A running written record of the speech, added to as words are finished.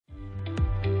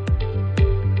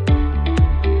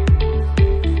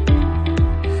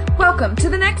Welcome to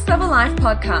the Next Level Life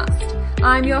podcast.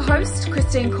 I'm your host,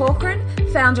 Christine Corcoran,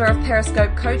 founder of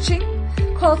Periscope Coaching,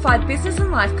 qualified business and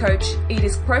life coach,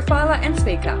 e-disc profiler and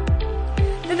speaker.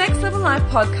 The Next Level Life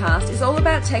podcast is all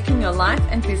about taking your life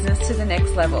and business to the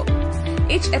next level.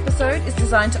 Each episode is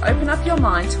designed to open up your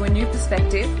mind to a new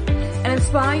perspective and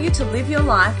inspire you to live your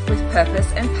life with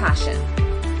purpose and passion.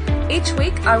 Each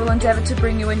week, I will endeavour to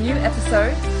bring you a new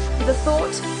episode with a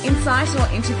thought, insight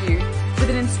or interview with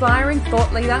an inspiring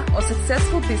thought leader or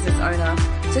successful business owner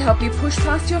to help you push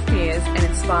past your fears and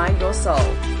inspire your soul.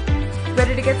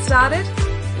 Ready to get started?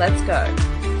 Let's go.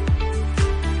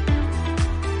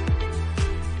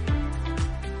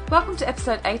 Welcome to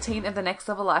episode 18 of the Next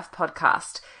Level Life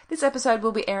podcast. This episode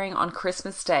will be airing on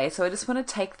Christmas Day, so I just want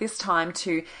to take this time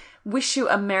to wish you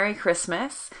a Merry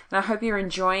Christmas, and I hope you're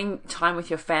enjoying time with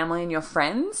your family and your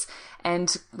friends.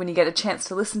 And when you get a chance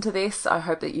to listen to this, I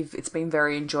hope that it's been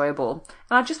very enjoyable.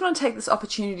 And I just want to take this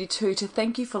opportunity to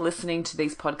thank you for listening to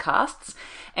these podcasts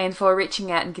and for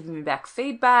reaching out and giving me back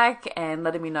feedback and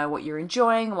letting me know what you're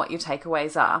enjoying and what your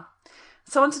takeaways are.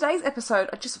 So on today's episode,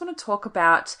 I just want to talk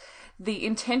about the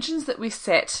intentions that we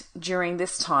set during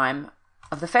this time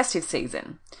of the festive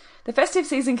season. The festive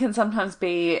season can sometimes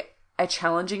be a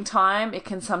challenging time. It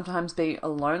can sometimes be a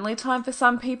lonely time for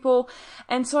some people.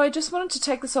 And so I just wanted to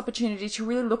take this opportunity to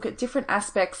really look at different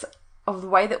aspects of the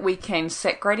way that we can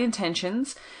set great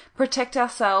intentions, protect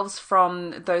ourselves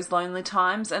from those lonely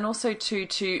times, and also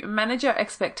to manage our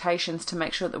expectations to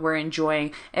make sure that we're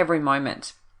enjoying every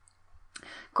moment.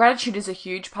 Gratitude is a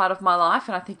huge part of my life,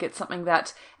 and I think it's something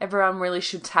that everyone really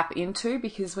should tap into,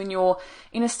 because when you're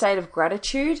in a state of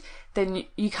gratitude, then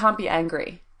you can't be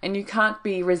angry. And you can't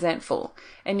be resentful,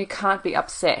 and you can't be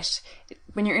upset.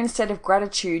 When you're in a state of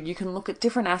gratitude, you can look at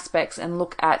different aspects and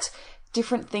look at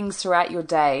different things throughout your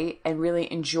day and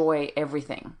really enjoy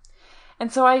everything.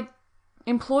 And so I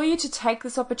implore you to take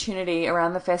this opportunity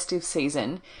around the festive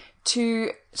season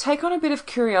to take on a bit of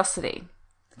curiosity.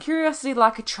 Curiosity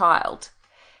like a child.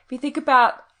 If you think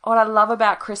about what I love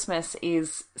about Christmas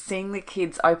is seeing the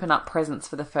kids open up presents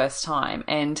for the first time,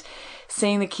 and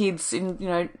seeing the kids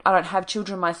I don't have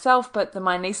children myself, but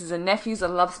my nieces and nephews, I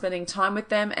love spending time with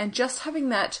them, and just having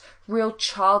that real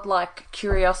childlike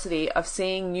curiosity of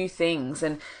seeing new things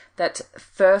and that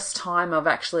first time of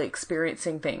actually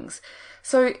experiencing things.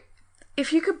 So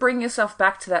if you could bring yourself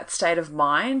back to that state of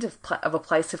mind of a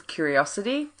place of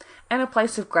curiosity and a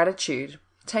place of gratitude,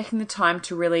 taking the time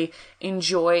to really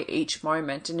enjoy each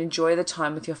moment and enjoy the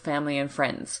time with your family and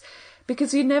friends.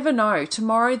 Because you never know,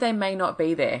 tomorrow they may not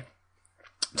be there.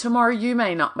 Tomorrow you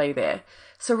may not be there.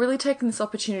 So really taking this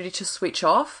opportunity to switch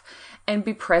off and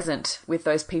be present with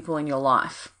those people in your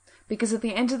life. Because at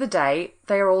the end of the day,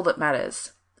 they are all that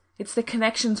matters. It's the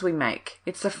connections we make.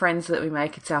 It's the friends that we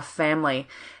make. It's our family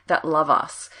that love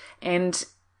us. And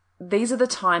these are the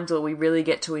times where we really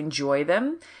get to enjoy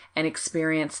them and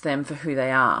experience them for who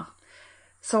they are.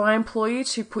 So I implore you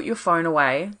to put your phone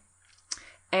away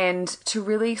and to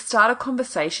really start a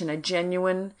conversation, a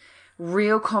genuine,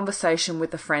 real conversation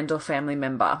with a friend or family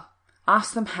member.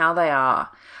 Ask them how they are.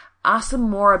 Ask them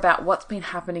more about what's been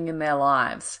happening in their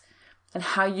lives and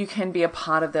how you can be a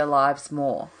part of their lives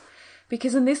more.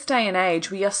 Because in this day and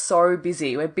age, we are so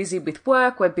busy. We're busy with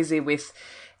work. We're busy with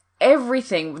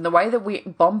everything, the way that we're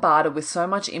bombarded with so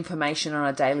much information on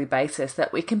a daily basis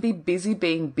that we can be busy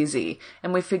being busy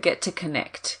and we forget to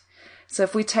connect. So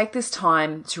if we take this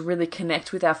time to really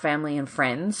connect with our family and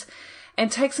friends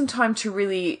and take some time to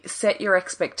really set your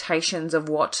expectations of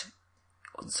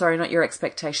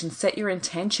set your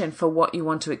intention for what you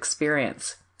want to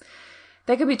experience.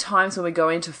 There could be times when we go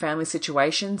into family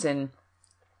situations and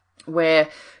where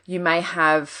you may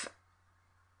have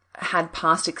had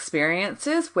past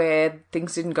experiences where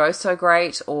things didn't go so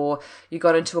great, or you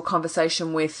got into a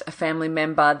conversation with a family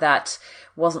member that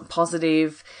wasn't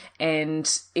positive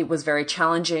and it was very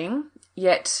challenging.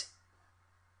 Yet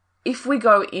if we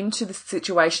go into the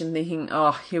situation thinking,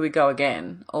 oh, here we go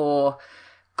again, or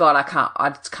God, I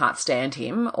can't stand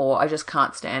him, or I just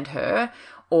can't stand her,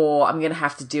 or I'm going to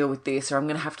have to deal with this, or I'm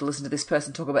going to have to listen to this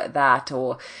person talk about that,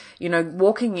 or,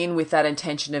 walking in with that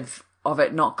intention of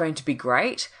it not going to be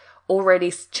great,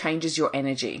 already changes your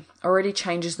energy, already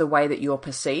changes the way that you're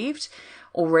perceived,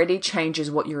 already changes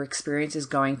what your experience is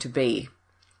going to be.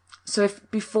 So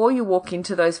if before you walk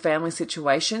into those family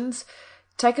situations,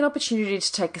 take an opportunity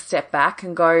to take a step back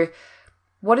and go,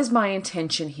 what is my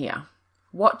intention here?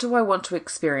 What do I want to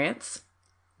experience?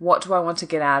 What do I want to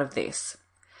get out of this?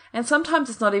 And sometimes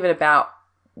it's not even about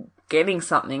getting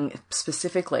something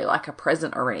specifically like a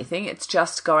present or anything. It's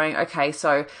just going, okay,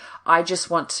 so I just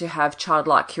want to have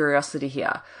childlike curiosity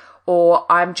here, or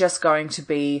I'm just going to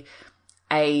be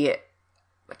a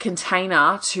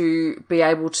container to be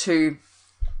able to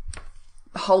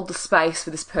hold the space for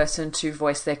this person to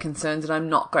voice their concerns, and I'm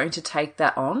not going to take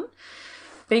that on.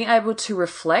 Being able to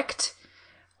reflect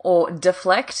or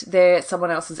deflect someone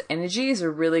else's energy is a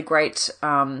really great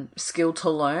skill to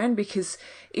learn, because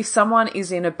if someone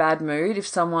is in a bad mood, if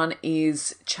someone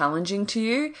is challenging to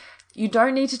you, you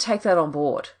don't need to take that on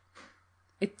board.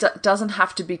 It doesn't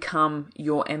have to become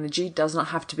your energy, does not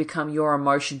have to become your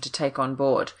emotion to take on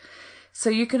board. So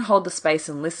you can hold the space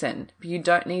and listen, but you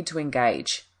don't need to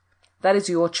engage. That is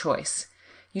your choice.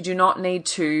 You do not need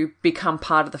to become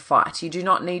part of the fight. You do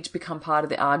not need to become part of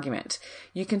the argument.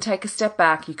 You can take a step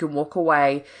back, you can walk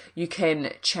away, you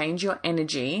can change your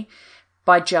energy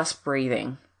by just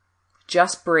breathing.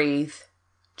 Just breathe,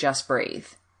 just breathe.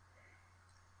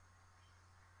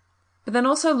 But then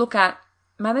also look at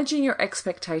managing your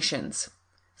expectations.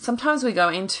 Sometimes we go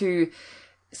into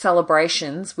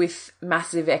celebrations with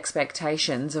massive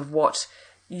expectations of what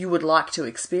you would like to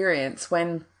experience,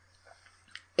 when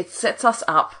it sets us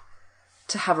up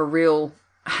to have a real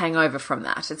hangover from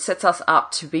that. It sets us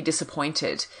up to be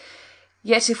disappointed.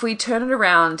 Yet if we turn it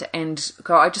around and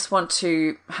go, I just want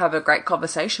to have a great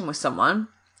conversation with someone,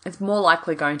 it's more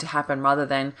likely going to happen, rather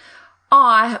than,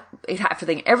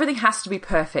 everything has to be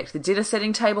perfect. The dinner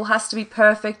setting table has to be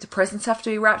perfect. The presents have to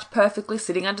be wrapped perfectly,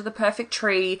 sitting under the perfect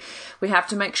tree. We have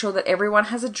to make sure that everyone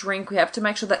has a drink. We have to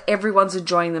make sure that everyone's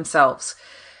enjoying themselves.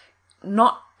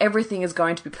 Not everything is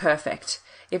going to be perfect.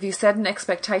 If you set an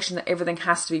expectation that everything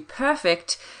has to be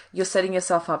perfect, you're setting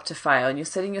yourself up to fail, and you're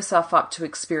setting yourself up to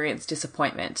experience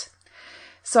disappointment.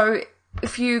 So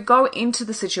if you go into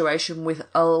the situation with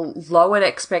a lowered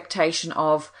expectation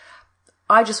of,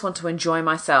 I just want to enjoy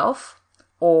myself,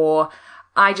 or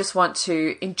I just want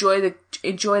to enjoy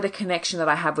the connection that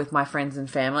I have with my friends and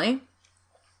family,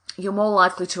 you're more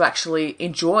likely to actually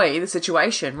enjoy the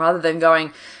situation, rather than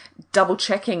going double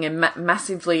checking and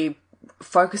massively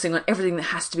focusing on everything that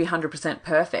has to be 100%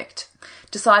 perfect.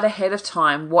 Decide ahead of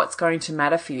time what's going to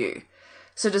matter for you.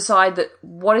 So decide that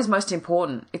what is most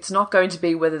important. It's not going to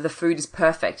be whether the food is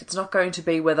perfect. It's not going to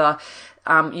be whether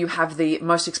you have the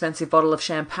most expensive bottle of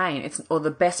champagne, or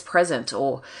the best present,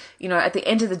 or, at the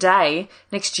end of the day,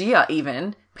 next year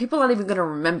even, people aren't even going to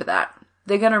remember that.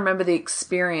 They're going to remember the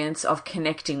experience of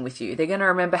connecting with you. They're going to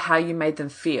remember how you made them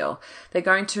feel. They're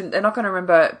not going to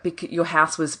remember because your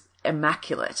house was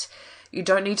immaculate. You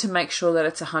don't need to make sure that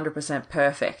it's 100%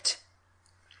 perfect.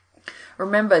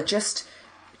 Remember, just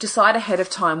decide ahead of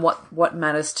time what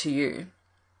matters to you.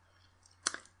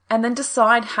 And then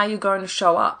decide how you're going to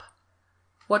show up.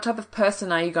 What type of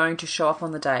person are you going to show up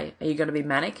on the day? Are you going to be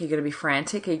manic? Are you going to be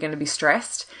frantic? Are you going to be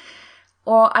stressed?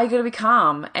 Or are you going to be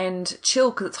calm and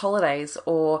chill because it's holidays?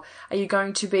 Or are you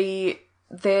going to be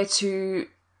there to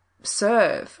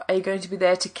serve? Are you going to be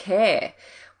there to care?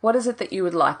 What is it that you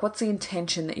would like? What's the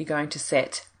intention that you're going to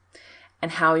set?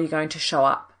 And how are you going to show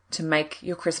up to make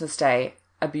your Christmas day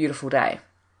a beautiful day?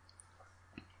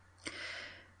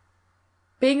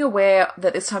 Being aware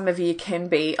that this time of year can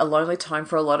be a lonely time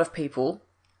for a lot of people,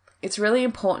 it's really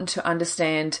important to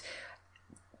understand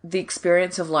the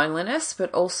experience of loneliness,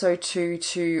 but also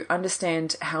to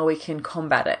understand how we can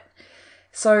combat it.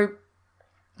 So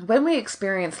when we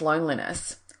experience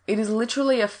loneliness, it is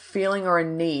literally a feeling or a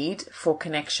need for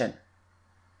connection.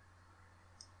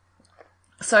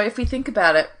 So if we think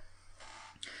about it,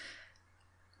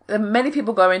 many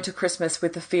people go into Christmas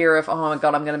with the fear of, oh my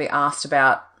God, I'm going to be asked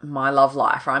about my love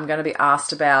life, or I'm going to be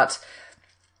asked about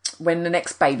when the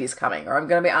next baby's coming, or I'm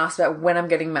going to be asked about when I'm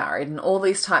getting married, and all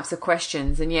these types of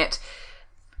questions. And yet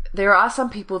there are some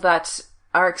people that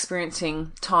are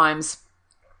experiencing times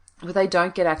where they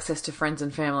don't get access to friends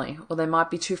and family, or they might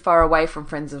be too far away from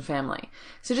friends and family.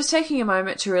 So just taking a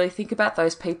moment to really think about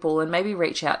those people and maybe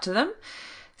reach out to them,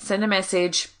 send a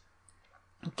message,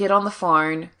 get on the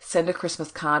phone, send a Christmas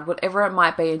card, whatever it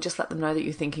might be, and just let them know that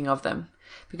you're thinking of them.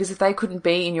 Because if they couldn't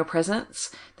be in your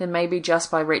presence, then maybe just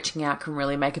by reaching out can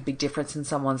really make a big difference in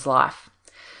someone's life.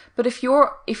 But if you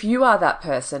are that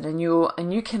person and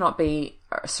you cannot be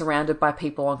surrounded by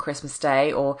people on Christmas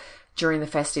Day or during the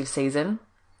festive season,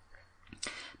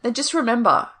 then just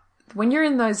remember, when you're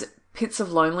in those pits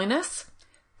of loneliness,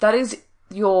 that is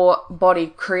your body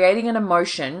creating an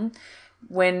emotion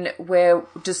when we're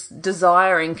just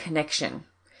desiring connection.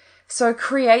 So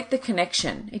create the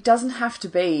connection. It doesn't have to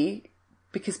be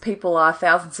because people are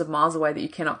thousands of miles away that you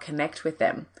cannot connect with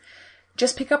them.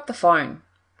 Just pick up the phone,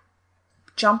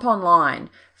 jump online,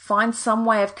 find some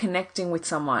way of connecting with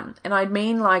someone. And I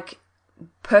mean like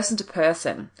person to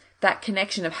person, that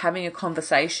connection of having a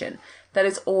conversation. That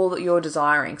is all that you're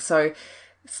desiring. So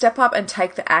step up and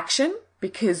take the action,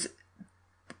 because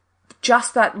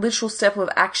just that literal step of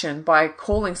action by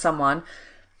calling someone,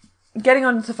 getting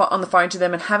on the phone to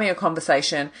them and having a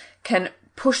conversation can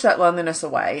push that loneliness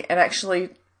away and actually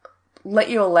let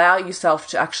you allow yourself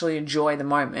to actually enjoy the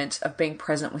moment of being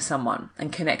present with someone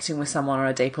and connecting with someone on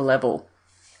a deeper level.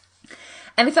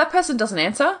 And if that person doesn't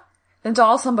answer, then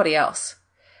dial somebody else.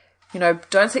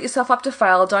 Don't set yourself up to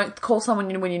fail. Don't call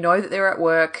someone when you know that they're at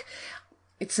work.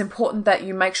 It's important that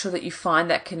you make sure that you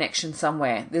find that connection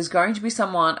somewhere. There's going to be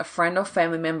someone, a friend or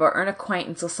family member or an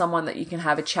acquaintance or someone that you can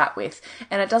have a chat with.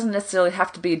 And it doesn't necessarily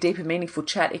have to be a deep and meaningful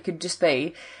chat. It could just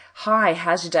be, hi,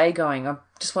 how's your day going? I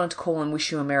just wanted to call and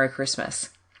wish you a Merry Christmas.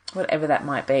 Whatever that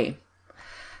might be.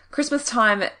 Christmas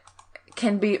time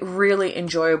can be really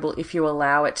enjoyable if you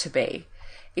allow it to be.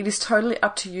 It is totally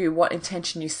up to you what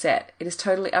intention you set. It is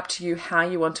totally up to you how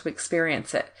you want to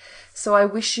experience it. So I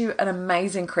wish you an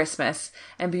amazing Christmas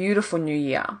and beautiful New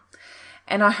Year.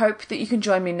 And I hope that you can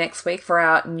join me next week for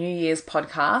our New Year's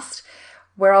podcast,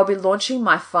 where I'll be launching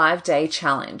my 5-day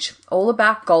challenge, all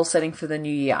about goal setting for the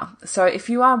new year. So if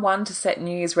you are one to set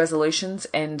New Year's resolutions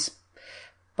and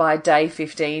by day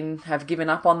 15 have given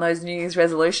up on those New Year's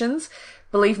resolutions,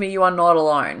 believe me, you are not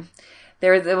alone.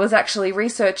 There was actually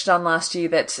research done last year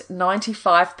that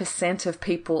 95% of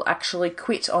people actually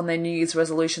quit on their New Year's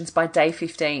resolutions by day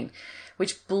 15,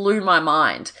 which blew my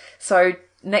mind. So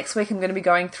next week I'm going to be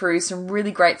going through some really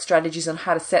great strategies on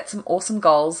how to set some awesome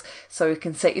goals so you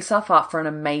can set yourself up for an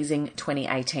amazing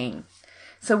 2018.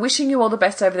 So wishing you all the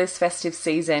best over this festive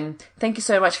season. Thank you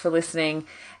so much for listening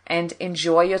and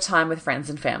enjoy your time with friends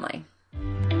and family.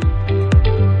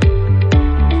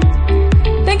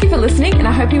 Thank you for listening, and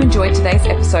I hope you enjoyed today's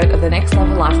episode of the Next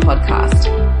Level Life podcast.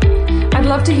 I'd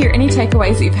love to hear any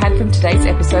takeaways that you've had from today's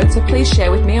episode, so please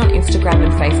share with me on Instagram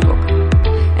and Facebook.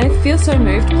 And if you feel so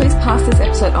moved, please pass this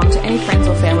episode on to any friends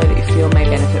or family that you feel may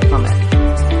benefit from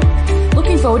it.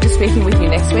 Looking forward to speaking with you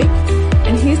next week,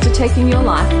 and here's to taking your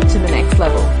life to the next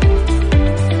level.